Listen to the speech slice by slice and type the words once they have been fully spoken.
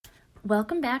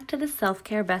Welcome back to the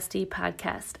Self-Care Bestie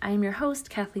podcast. I am your host,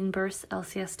 Kathleen Burse,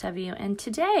 LCSW, and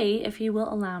today, if you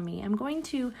will allow me, I'm going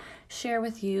to share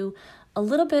with you a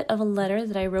little bit of a letter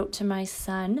that I wrote to my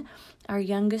son, our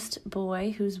youngest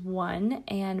boy, who's 1,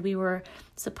 and we were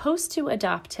supposed to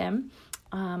adopt him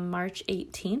March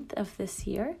 18th of this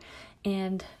year,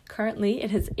 and currently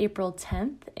it is April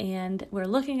 10th, and we're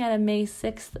looking at a May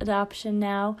 6th adoption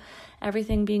now,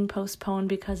 everything being postponed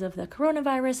because of the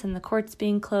coronavirus and the courts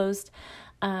being closed.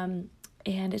 And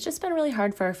it's just been really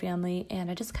hard for our family, and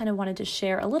I just kind of wanted to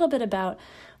share a little bit about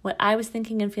what I was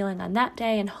thinking and feeling on that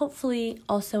day, and hopefully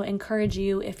also encourage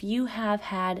you if you have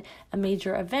had a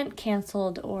major event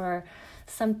canceled or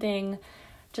something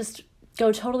just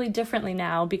go totally differently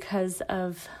now because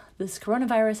of this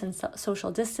coronavirus and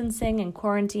social distancing and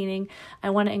quarantining.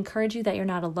 I want to encourage you that you're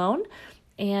not alone,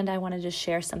 and I want to just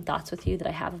share some thoughts with you that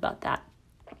I have about that.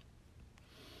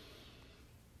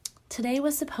 Today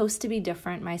was supposed to be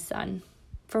different, my son.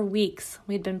 For weeks,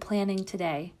 we'd been planning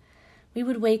today. We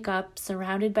would wake up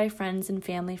surrounded by friends and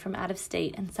family from out of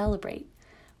state and celebrate.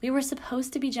 We were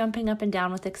supposed to be jumping up and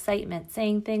down with excitement,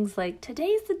 saying things like,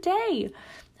 "Today's the day,"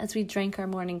 as we drank our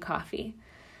morning coffee.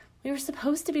 We were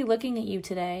supposed to be looking at you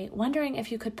today, wondering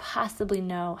if you could possibly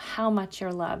know how much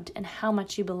you're loved and how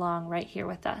much you belong right here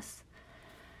with us.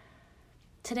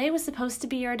 Today was supposed to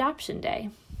be your adoption day.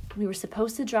 We were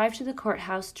supposed to drive to the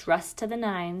courthouse dressed to the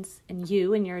nines, and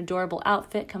you in your adorable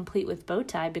outfit complete with bow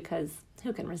tie, because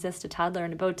who can resist a toddler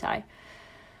in a bow tie?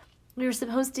 We were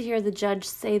supposed to hear the judge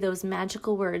say those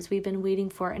magical words we've been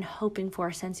waiting for and hoping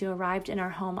for since you arrived in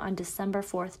our home on December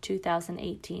 4th,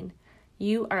 2018.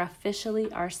 You are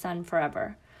officially our son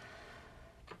forever.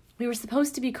 We were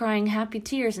supposed to be crying happy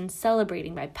tears and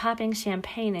celebrating by popping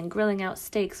champagne and grilling out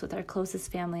steaks with our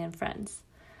closest family and friends.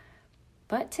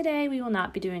 But today we will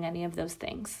not be doing any of those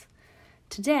things.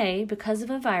 Today, because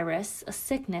of a virus, a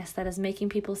sickness that is making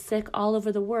people sick all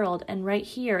over the world and right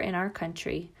here in our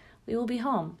country, we will be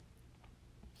home.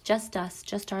 Just us,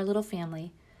 just our little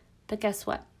family. But guess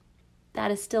what? That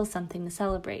is still something to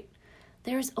celebrate.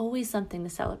 There is always something to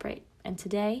celebrate. And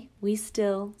today, we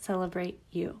still celebrate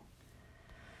you.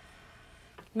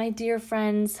 My dear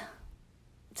friends,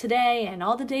 today and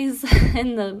all the days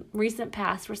in the recent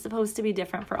past were supposed to be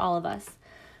different for all of us.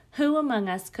 Who among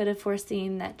us could have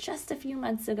foreseen that just a few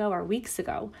months ago or weeks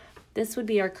ago, this would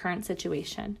be our current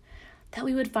situation? That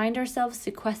we would find ourselves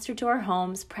sequestered to our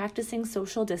homes, practicing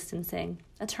social distancing,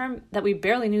 a term that we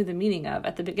barely knew the meaning of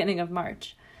at the beginning of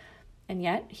March. And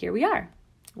yet, here we are.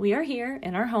 We are here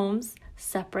in our homes,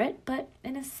 separate, but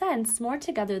in a sense, more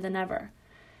together than ever.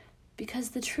 Because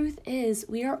the truth is,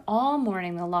 we are all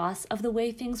mourning the loss of the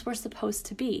way things were supposed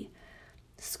to be.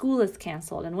 School is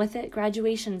canceled, and with it,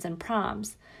 graduations and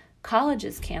proms. College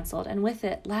is canceled, and with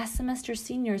it, last semester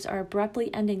seniors are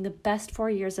abruptly ending the best 4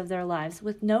 years of their lives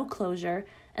with no closure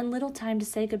and little time to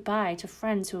say goodbye to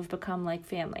friends who have become like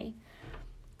family.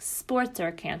 Sports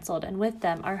are canceled, and with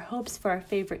them, our hopes for our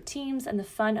favorite teams and the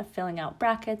fun of filling out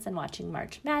brackets and watching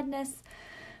March Madness.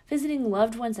 Visiting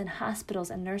loved ones in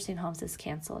hospitals and nursing homes is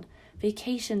canceled.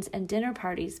 Vacations and dinner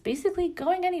parties, basically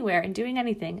going anywhere and doing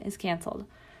anything, is canceled.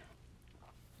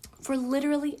 For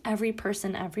literally every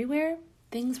person everywhere,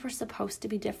 things were supposed to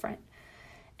be different.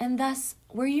 And thus,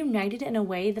 we're united in a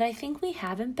way that I think we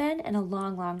haven't been in a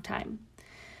long, long time.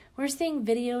 We're seeing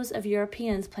videos of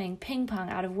Europeans playing ping pong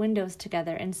out of windows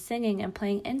together and singing and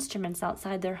playing instruments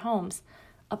outside their homes,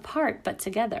 apart but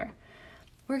together.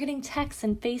 We're getting texts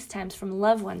and FaceTimes from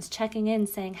loved ones checking in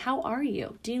saying, "How are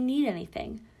you? Do you need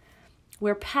anything?"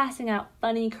 We're passing out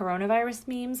funny coronavirus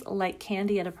memes like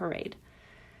candy at a parade.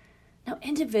 Now,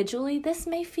 individually, this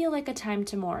may feel like a time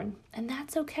to mourn, and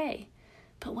that's okay.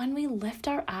 But when we lift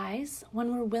our eyes,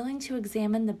 when we're willing to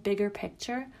examine the bigger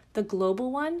picture, the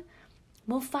global one,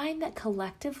 we'll find that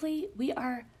collectively we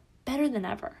are better than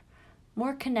ever,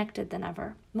 more connected than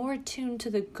ever, more attuned to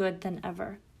the good than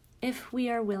ever, if we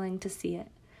are willing to see it.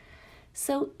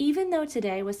 So even though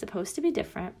today was supposed to be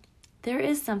different, there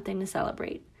is something to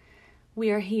celebrate.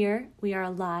 We are here, we are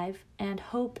alive, and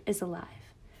hope is alive.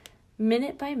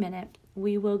 Minute by minute,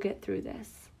 we will get through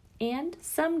this. And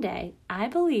someday, I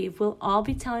believe we'll all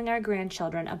be telling our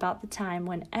grandchildren about the time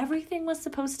when everything was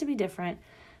supposed to be different,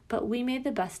 but we made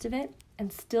the best of it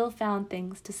and still found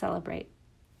things to celebrate.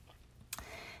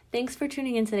 Thanks for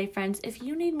tuning in today, friends. If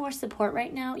you need more support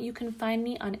right now, you can find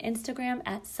me on Instagram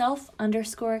at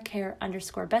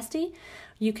self_care_bestie.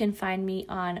 You can find me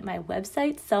on my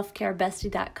website,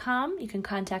 selfcarebestie.com. You can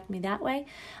contact me that way.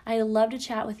 I love to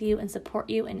chat with you and support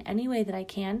you in any way that I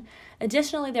can.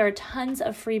 Additionally, there are tons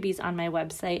of freebies on my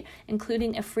website,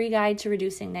 including a free guide to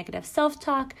reducing negative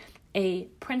self-talk, a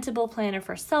printable planner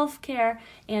for self-care,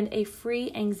 and a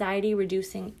free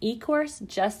anxiety-reducing e-course,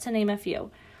 just to name a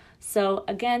few. So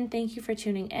again, thank you for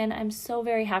tuning in. I'm so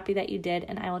very happy that you did,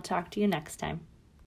 and I will talk to you next time.